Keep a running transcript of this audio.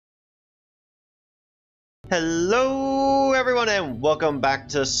Hello everyone and welcome back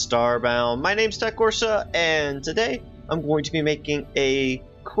to Starbound. My name's TechCorsa and today I'm going to be making a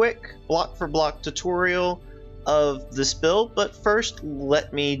quick block for block tutorial of this build, but first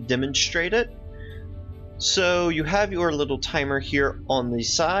let me demonstrate it. So you have your little timer here on the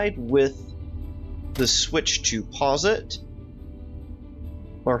side with the switch to pause it.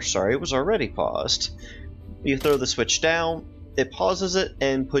 Or sorry, it was already paused. You throw the switch down, it pauses it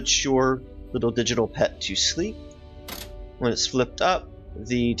and puts your little digital pet to sleep. When it's flipped up,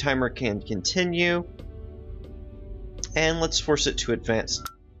 the timer can continue. And let's force it to advance.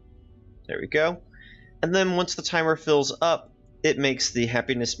 There we go. And then once the timer fills up, it makes the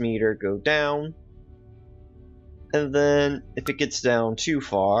happiness meter go down. And then if it gets down too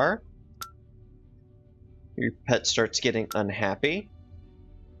far, your pet starts getting unhappy.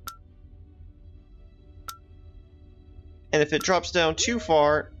 And if it drops down too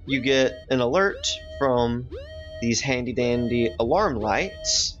far, you get an alert from these handy dandy alarm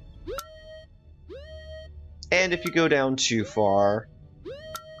lights. And if you go down too far,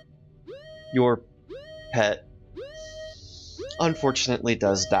 your pet unfortunately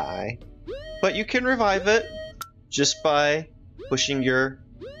does die. But you can revive it just by pushing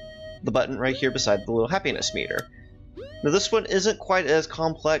the button right here beside the little happiness meter. Now this one isn't quite as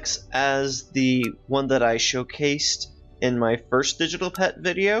complex as the one that I showcased in my first digital pet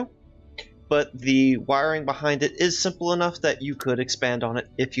video, but the wiring behind it is simple enough that you could expand on it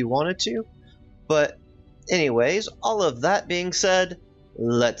if you wanted to. But anyways, all of that being said,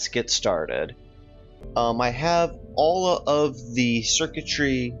 let's get started. I have all of the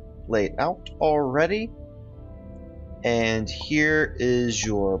circuitry laid out already, and here is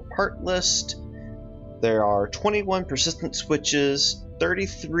your part list. There are 21 persistent switches,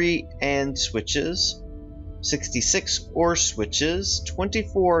 33 AND switches, 66 OR switches,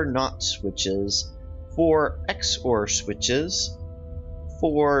 24 NOT switches, 4 XOR switches,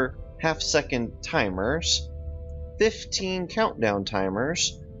 4 half-second timers, 15 countdown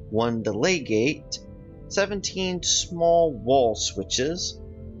timers, 1 delay gate, 17 small wall switches,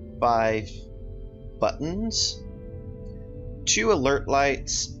 5 buttons, 2 alert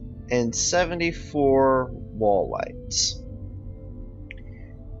lights, and 74 wall lights.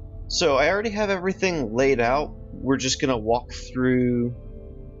 So I already have everything laid out. We're just gonna walk through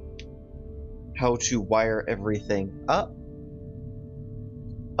how to wire everything up.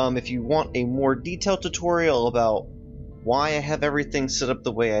 If you want a more detailed tutorial about why I have everything set up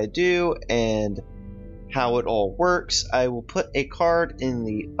the way I do and how it all works, I will put a card in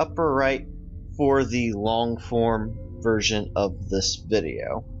the upper right for the long form version of this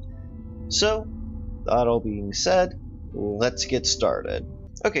video. So, that all being said, let's get started.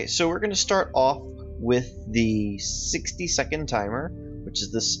 Okay, so we're going to start off with the 60-second timer, which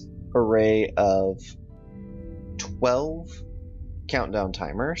is this array of 12 countdown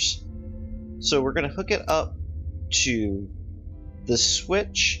timers. So we're going to hook it up to the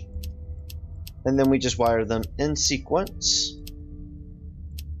switch, and then we just wire them in sequence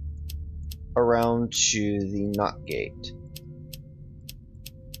around to the NOT gate.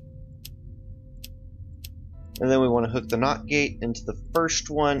 And then we want to hook the NOT gate into the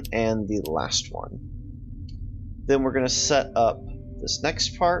first one and the last one. Then we're going to set up this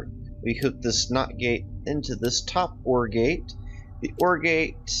next part. We hook this NOT gate into this top OR gate. The OR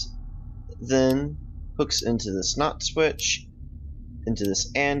gate then hooks into this NOT switch, into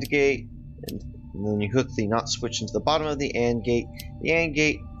this AND gate, and then you hook the NOT switch into the bottom of the AND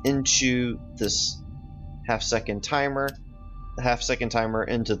gate into this half-second timer, the half-second timer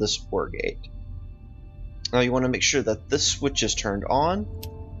into this OR gate. Now you want to make sure that this switch is turned on.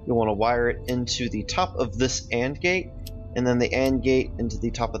 You want to wire it into the top of this AND gate, and then the AND gate into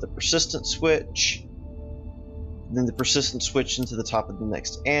the top of the persistent switch, then the persistent switch into the top of the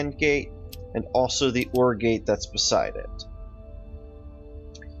next AND gate, and also the OR gate that's beside it.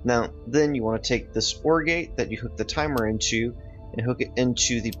 Now then you want to take this OR gate that you hook the timer into and hook it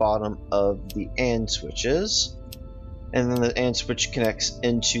into the bottom of the AND switches, and then the AND switch connects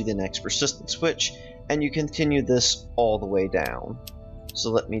into the next persistent switch, and you continue this all the way down.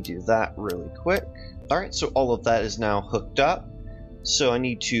 So let me do that really quick. Alright, so all of that is now hooked up. So I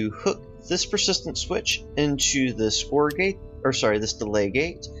need to hook this persistent switch into this OR gate, or sorry, this delay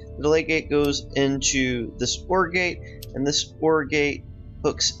gate. The delay gate goes into this OR gate, and this OR gate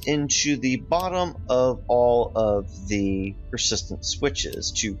hooks into the bottom of all of the persistent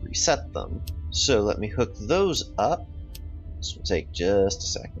switches to reset them. So let me hook those up. This will take just a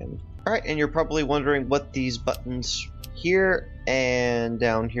second. Alright, and you're probably wondering what these buttons here and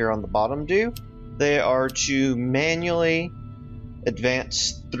down here on the bottom do. They are to manually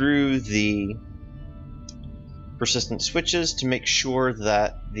advance through the persistent switches to make sure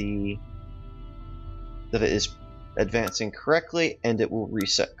that it is advancing correctly and it will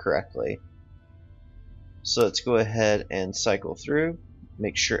reset correctly. So let's go ahead and cycle through,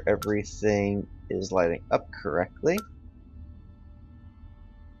 make sure everything is lighting up correctly.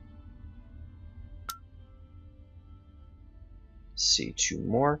 See 2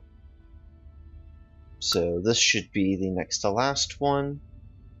 more. So this should be the next to last one,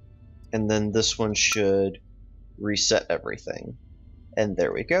 and then this one should reset everything. And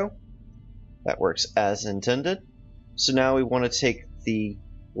there we go. That works as intended. So now we want to take the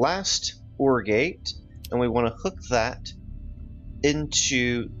last OR gate and we want to hook that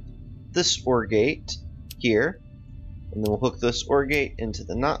into this OR gate here. And then we'll hook this OR gate into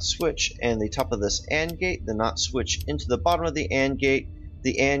the NOT switch and the top of this AND gate, the NOT switch into the bottom of the AND gate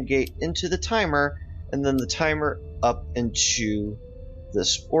into the timer, and then the timer up into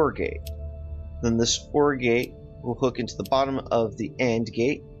this OR gate. Then this OR gate will hook into the bottom of the AND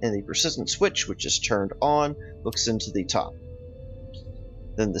gate, and the persistent switch, which is turned on, hooks into the top.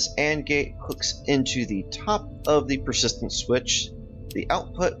 Then this AND gate hooks into the top of the persistent switch. The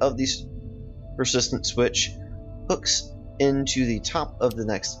output of the persistent switch hooks into the top of the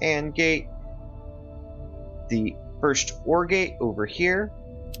next AND gate. The first OR gate over here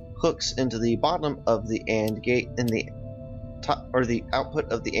hooks into the bottom of the AND gate, and the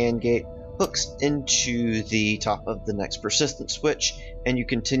output of the AND gate hooks into the top of the next persistent switch, and you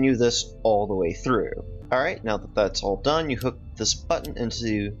continue this all the way through. Alright, now that that's all done, you hook this button into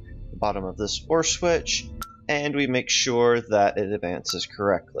the bottom of this OR switch, and we make sure that it advances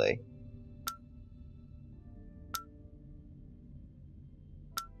correctly.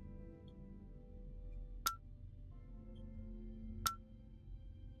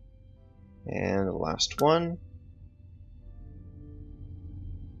 And the last one.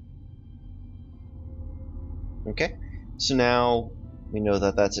 Okay, so now we know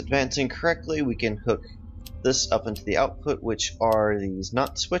that that's advancing correctly. We can hook this up into the output, which are these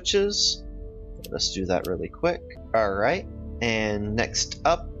NOT switches. Let's do that really quick. Alright, and next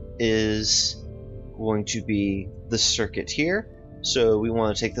up is going to be this circuit here. So we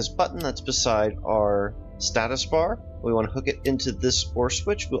want to take this button that's beside our status bar. We want to hook it into this OR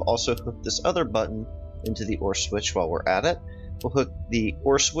switch. We'll also hook this other button into the OR switch while we're at it. We'll hook the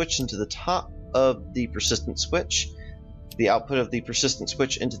OR switch into the top of the persistent switch, the output of the persistent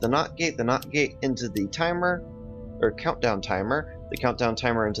switch into the NOT gate into the timer, or countdown timer, the countdown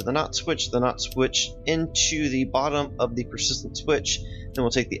timer into the NOT switch into the bottom of the persistent switch. Then we'll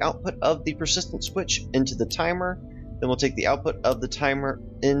take the output of the persistent switch into the timer. Then we'll take the output of the timer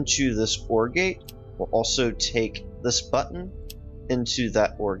into this OR gate. We'll also take this button into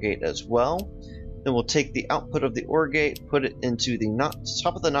that OR gate as well. Then we'll take the output of the OR gate, put it into the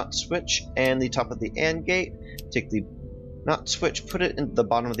top of the NOT switch and the top of the AND gate. Take the NOT switch, put it into the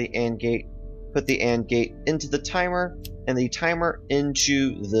bottom of the AND gate, put the AND gate into the timer, and the timer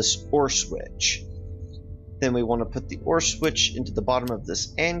into this OR switch. Then we want to put the OR switch into the bottom of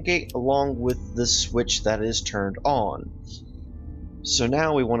this AND gate along with the switch that is turned on. So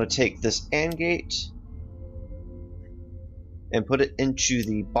now we want to take this AND gate and put it into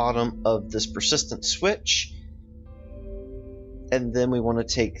the bottom of this persistent switch, and then we want to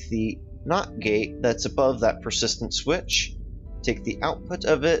take the NOT gate that's above that persistent switch, take the output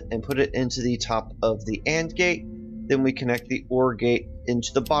of it and put it into the top of the AND gate. Then we connect the OR gate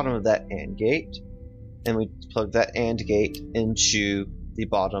into the bottom of that AND gate, and we plug that AND gate into the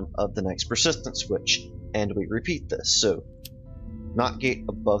bottom of the next persistent switch, and we repeat this. So NOT gate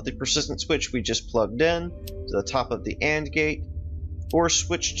above the persistent switch we just plugged in to the top of the AND gate, OR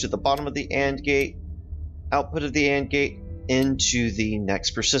switch to the bottom of the AND gate, output of the AND gate into the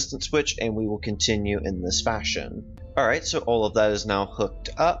next persistent switch, and we will continue in this fashion. Alright, so all of that is now hooked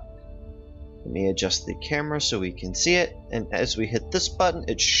up. Let me adjust the camera so we can see it, and as we hit this button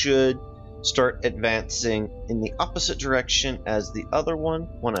it should start advancing in the opposite direction as the other one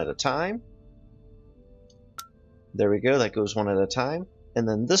at a time. There we go, that goes one at a time. And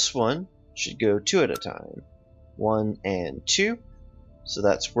then this one should go 2 at a time. 1 and 2. So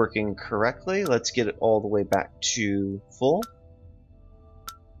that's working correctly. Let's get it all the way back to full.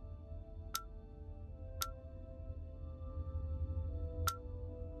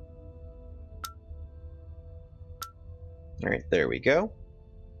 Alright, there we go.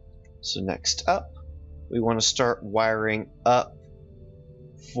 So next up, we want to start wiring up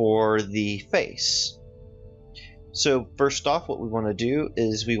for the face. So first off, what we want to do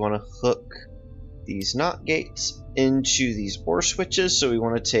is we want to hook these NOT gates into these OR switches. So we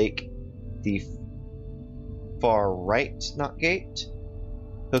want to take the far right NOT gate,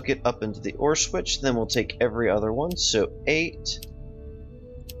 hook it up into the OR switch, then we'll take every other one. So 8,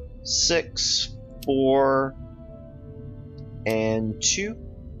 6, 4, and 2.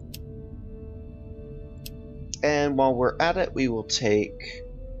 And while we're at it, we will take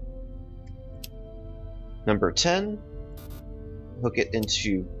number 10, hook it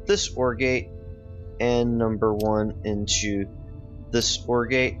into this OR gate, and number 1 into this OR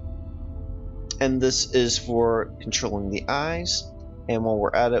gate. And this is for controlling the eyes. And while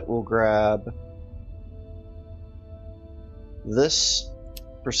we're at it, we'll grab this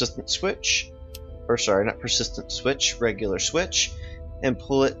persistent switch, or sorry, not persistent switch, regular switch, and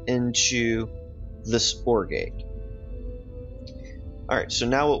pull it into this OR gate. Alright, so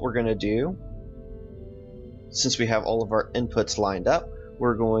now what we're going to do, since we have all of our inputs lined up,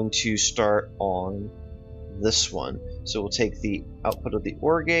 we're going to start on this one. So we'll take the output of the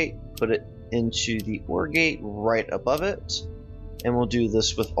OR gate, put it into the OR gate right above it, and we'll do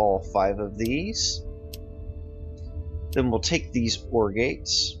this with all 5 of these. Then we'll take these OR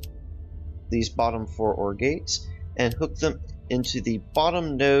gates, these bottom 4 OR gates, and hook them into the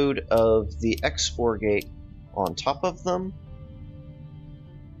bottom node of the XOR gate on top of them.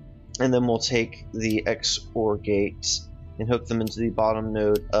 And then we'll take the XOR gates and hook them into the bottom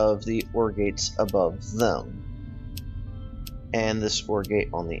node of the OR gates above them. And this OR gate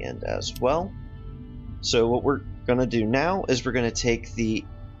on the end as well. So what we're going to do now is we're going to take the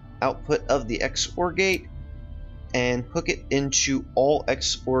output of the XOR gate and hook it into all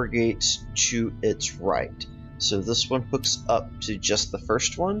XOR gates to its right. So this one hooks up to just the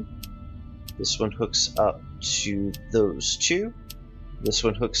first one. This one hooks up to those 2. This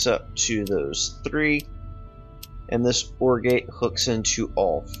one hooks up to those 3. And this OR gate hooks into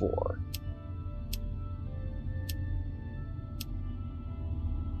all 4.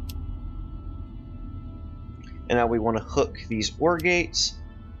 And now we want to hook these OR gates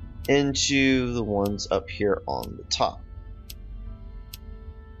into the ones up here on the top.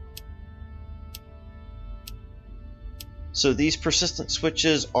 So these persistent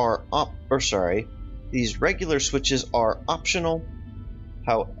switches are these regular switches are optional.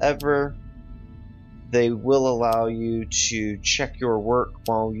 However, they will allow you to check your work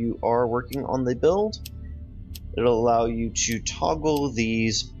while you are working on the build. It'll allow you to toggle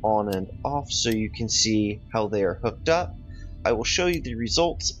these on and off so you can see how they are hooked up. I will show you the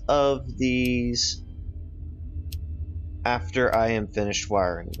results of these after I am finished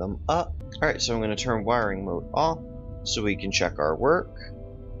wiring them up. Alright, so I'm going to turn wiring mode off so we can check our work.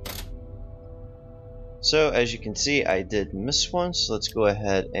 So as you can see, I did miss one, so let's go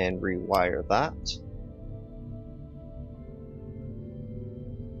ahead and rewire that.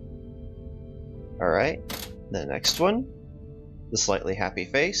 Alright, the next one, the slightly happy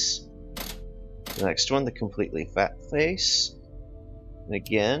face. The next one, the completely fat face. And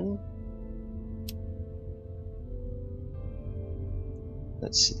again,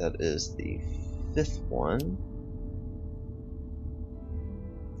 let's see, that is the 5th one.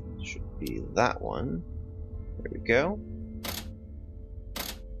 Should be that one. There we go.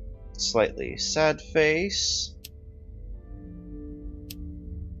 Slightly sad face.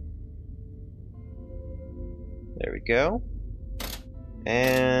 There we go.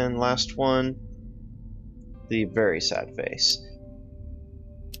 And last one, the very sad face.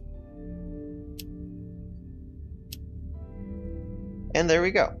 And there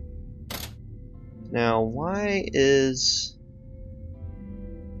we go. Now, why is...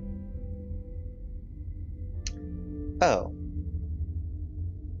 Oh.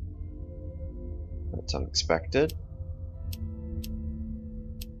 That's unexpected.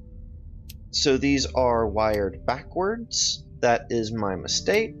 So these are wired backwards. That is my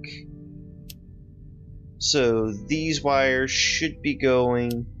mistake. So these wires should be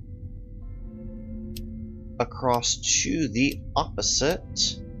going across to the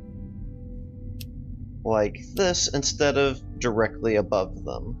opposite, like this, instead of directly above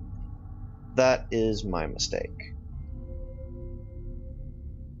them. That is my mistake.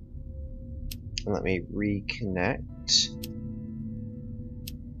 And let me reconnect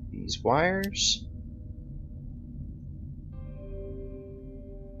these wires.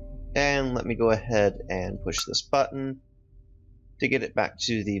 And let me go ahead and push this button to get it back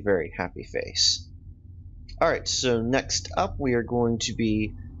to the very happy face. Alright, so next up we are going to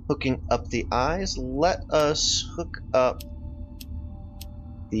be hooking up the eyes. Let us hook up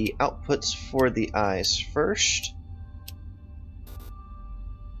the outputs for the eyes first.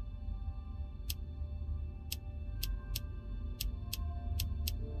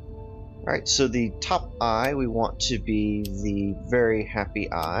 Alright, so the top eye we want to be the very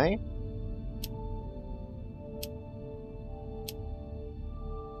happy eye.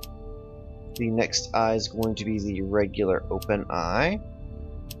 The next eye is going to be the regular open eye.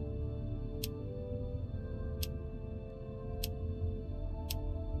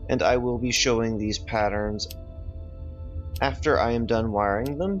 And I will be showing these patterns after I am done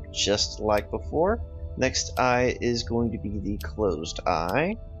wiring them, just like before. Next eye is going to be the closed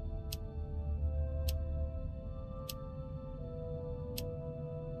eye.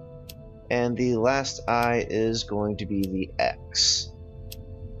 And the last eye is going to be the X.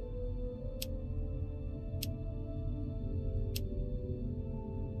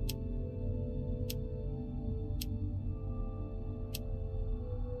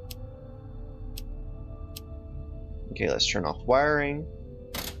 Okay, let's turn off wiring.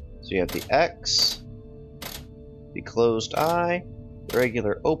 So you have the X, the closed eye, the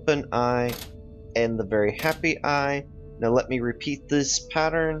regular open eye, and the very happy eye. Now let me repeat this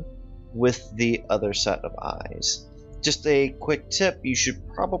pattern with the other set of eyes. Just a quick tip, you should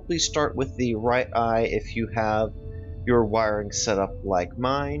probably start with the right eye if you have your wiring set up like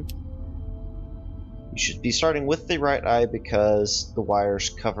mine. You should be starting with the right eye because the wires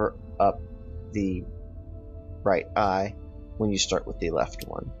cover up the right eye when you start with the left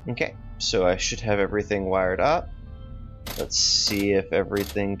one. Okay, so I should have everything wired up. Let's see if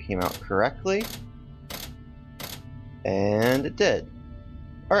everything came out correctly. And it did.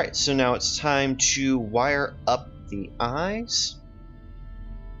 Alright, so now it's time to wire up the eyes.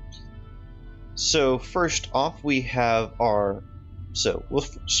 So first off we have our... So we'll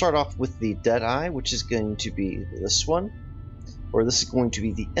start off with the dead eye, which is going to be this one. Or this is going to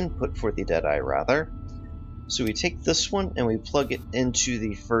be the input for the dead eye, rather. So we take this one and we plug it into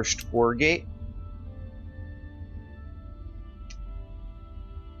the first OR gate.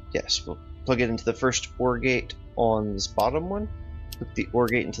 Yes, we'll plug it into the first OR gate on this bottom one. Hook the OR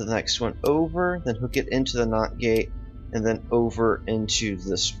gate into the next one over, then hook it into the NOT gate, and then over into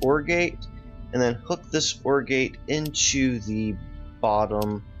this OR gate, and then hook this OR gate into the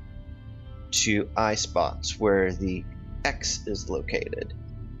bottom two eye spots where the X is located.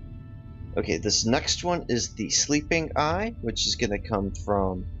 Okay, this next one is the sleeping eye, which is going to come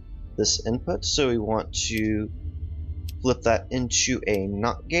from this input. So we want to flip that into a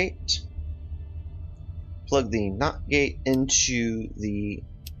NOT gate. Plug the NOT gate into the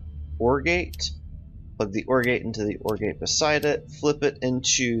OR gate. Plug the OR gate into the OR gate beside it. Flip it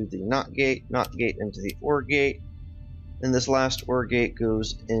into the NOT gate into the OR gate. And this last OR gate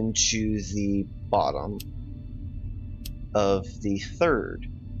goes into the bottom of the third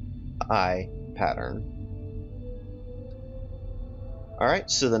eye pattern.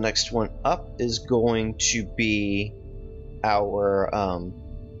 Alright, so the next one up is going to be our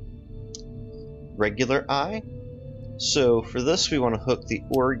regular eye. So for this we want to hook the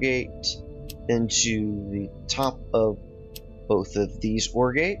OR gate into the top of both of these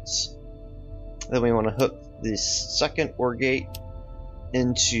OR gates. Then we want to hook this second OR gate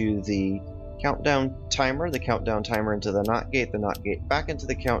into the countdown timer, the countdown timer into the NOT gate, the NOT gate back into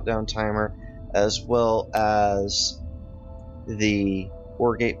the countdown timer, as well as the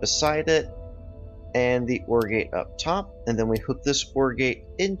OR gate beside it and the OR gate up top. And then we hook this OR gate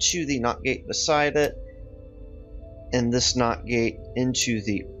into the NOT gate beside it and this NOT gate into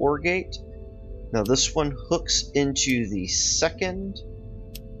the OR gate. Now this one hooks into the second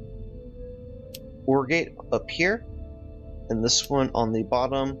OR gate up here, and this one on the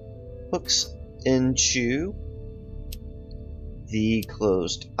bottom hooks into the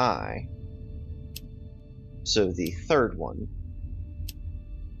closed eye. So the third one.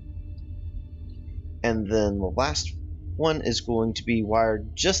 And then the last one is going to be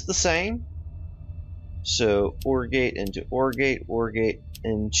wired just the same. So OR gate into OR gate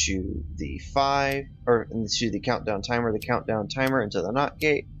into the 5, or into the countdown timer into the NOT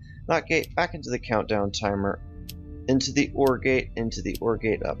gate back into the countdown timer, into the OR gate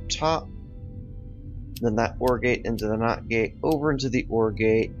up top, then that OR gate into the NOT gate, over into the OR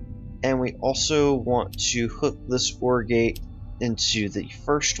gate, and we also want to hook this OR gate into the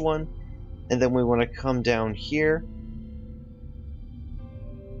first one, and then we want to come down here.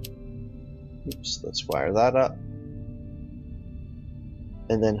 Oops, let's wire that up.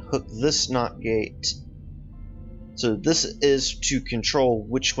 And then hook this NOT gate. So this is to control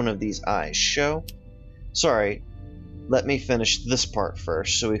which one of these eyes show. Sorry, let me finish this part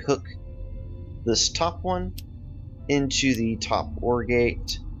first. So we hook this top one into the top OR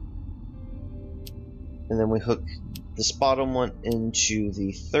gate, and then we hook this bottom one into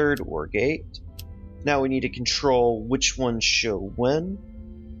the third OR gate. Now we need to control which ones show when.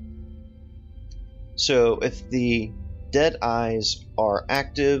 So if the dead eyes are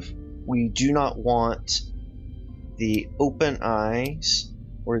active, we do not want the open eyes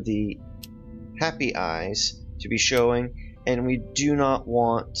or the happy eyes to be showing, and we do not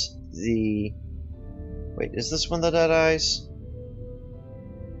want the... Wait, is this one the dead eyes?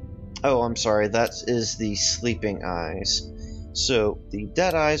 Oh, I'm sorry, that is the sleeping eyes. So, the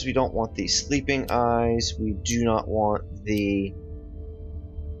dead eyes, we don't want the sleeping eyes, we do not want the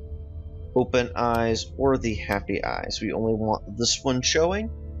open eyes or the happy eyes. We only want this one showing.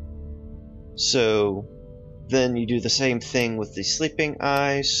 So, then you do the same thing with the sleeping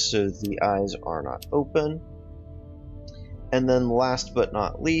eyes, so the eyes are not open. And then last but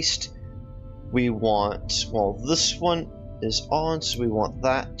not least, we want, well, this one is on, so we want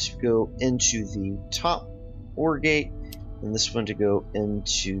that to go into the top OR gate, and this one to go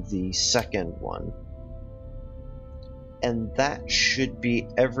into the second one. And that should be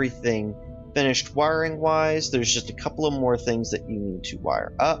everything finished wiring wise. There's just a couple of more things that you need to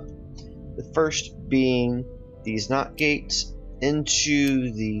wire up. The first being these NOT gates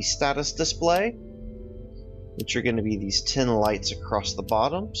into the status display, which are going to be these 10 lights across the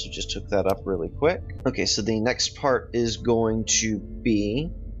bottom. So just hook that up really quick. Okay, so the next part is going to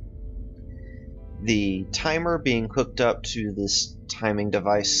be the timer being hooked up to this timing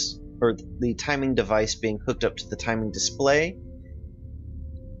device, or the timing device being hooked up to the timing display.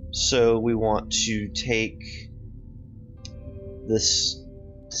 So we want to take this,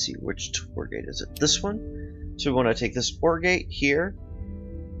 let's see, which OR gate is it? This one. So we want to take this OR gate here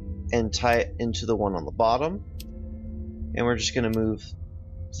and tie it into the one on the bottom. And we're just going to move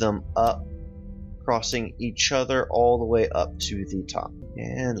them up, crossing each other all the way up to the top.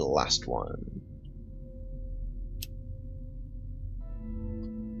 And the last one.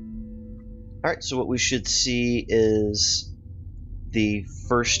 Alright, so what we should see is the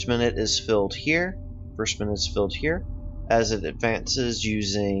first minute is filled here, first minute is filled here. As it advances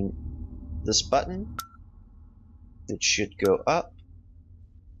using this button, it should go up.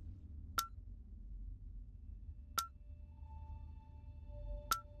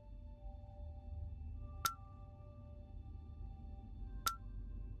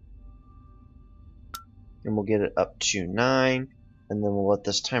 And we'll get it up to 9. And then we'll let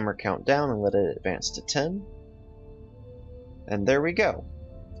this timer count down and let it advance to 10. And there we go.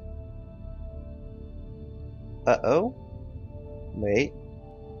 Uh-oh. Wait.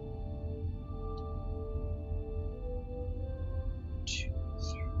 2,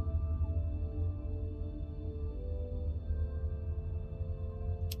 3.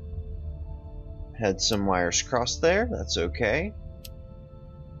 Had some wires crossed there. That's okay.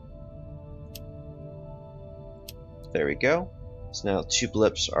 There we go. So now 2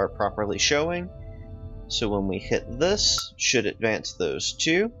 blips are properly showing. So when we hit this, should advance those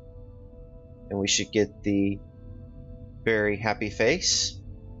 2. And we should get the very happy face.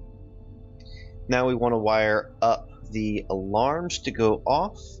 Now we want to wire up the alarms to go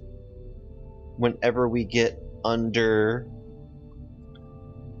off whenever we get under,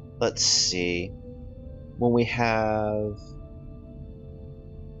 let's see, when we have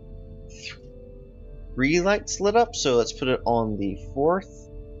 3 lights lit up, so let's put it on the 4th.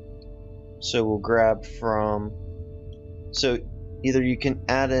 So we'll grab from, so either you can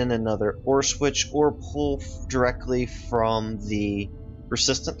add in another OR switch or pull directly from the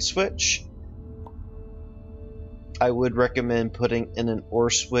resistance switch. I would recommend putting in an OR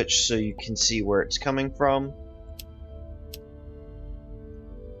switch so you can see where it's coming from.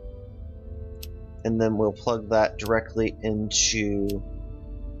 And then we'll plug that directly into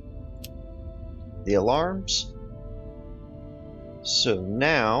the alarms. So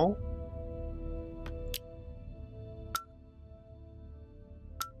now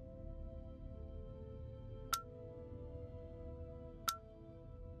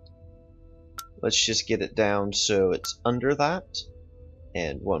let's just get it down so it's under that.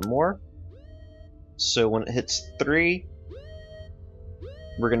 And one more. So when it hits 3,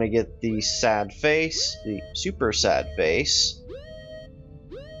 we're gonna get the sad face, the super sad face.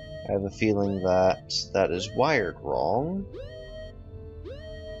 I have a feeling that that is wired wrong.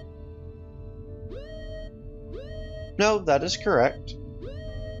 No, that is correct.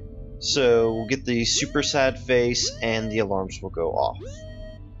 So we'll get the super sad face and the alarms will go off.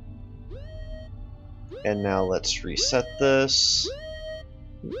 And now let's reset this.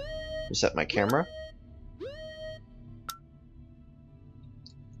 Reset my camera.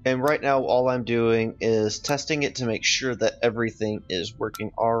 And right now all I'm doing is testing it to make sure that everything is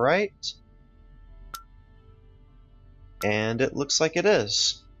working alright. And it looks like it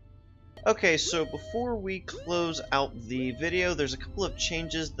is. Okay, so before we close out the video, there's a couple of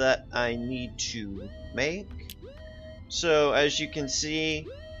changes that I need to make. So as you can see,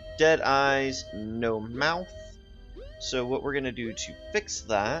 dead eyes, no mouth. So what we're going to do to fix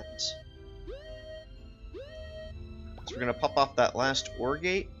that So we're going to pop off that last OR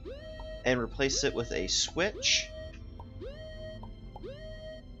gate and replace it with a switch.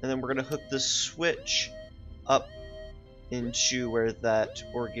 And then we're going to hook this switch up into where that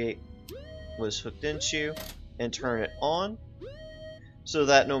OR gate was hooked into and turn it on, so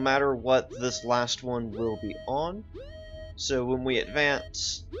that no matter what, this last one will be on. So when we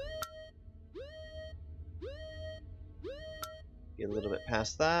advance, get a little bit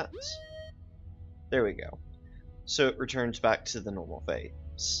past that, there we go. So it returns back to the normal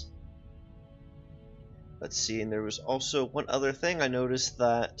phase. Let's see, and there was also one other thing I noticed,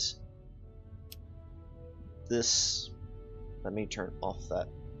 that this, let me turn off that.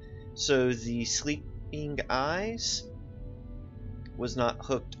 So the sleeping eyes was not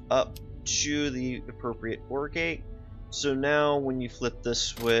hooked up to the appropriate OR gate. So now when you flip this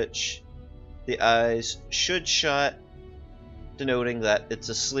switch, the eyes should shut, denoting that it's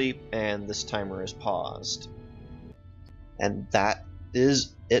asleep and this timer is paused. And that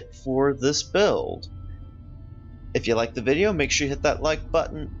is it for this build. If you liked the video, make sure you hit that like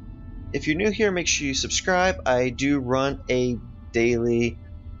button. If you're new here, make sure you subscribe. I do run a daily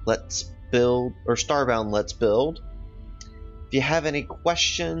Let's Build, or Starbound Let's Build. If you have any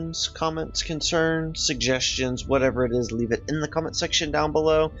questions, comments, concerns, suggestions, whatever it is, leave it in the comment section down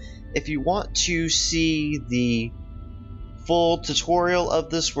below. If you want to see the full tutorial of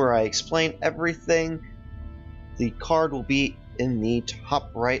this where I explain everything, the card will be in the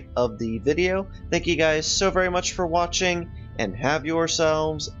top right of the video. Thank you guys so very much for watching, and have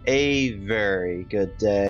yourselves a very good day.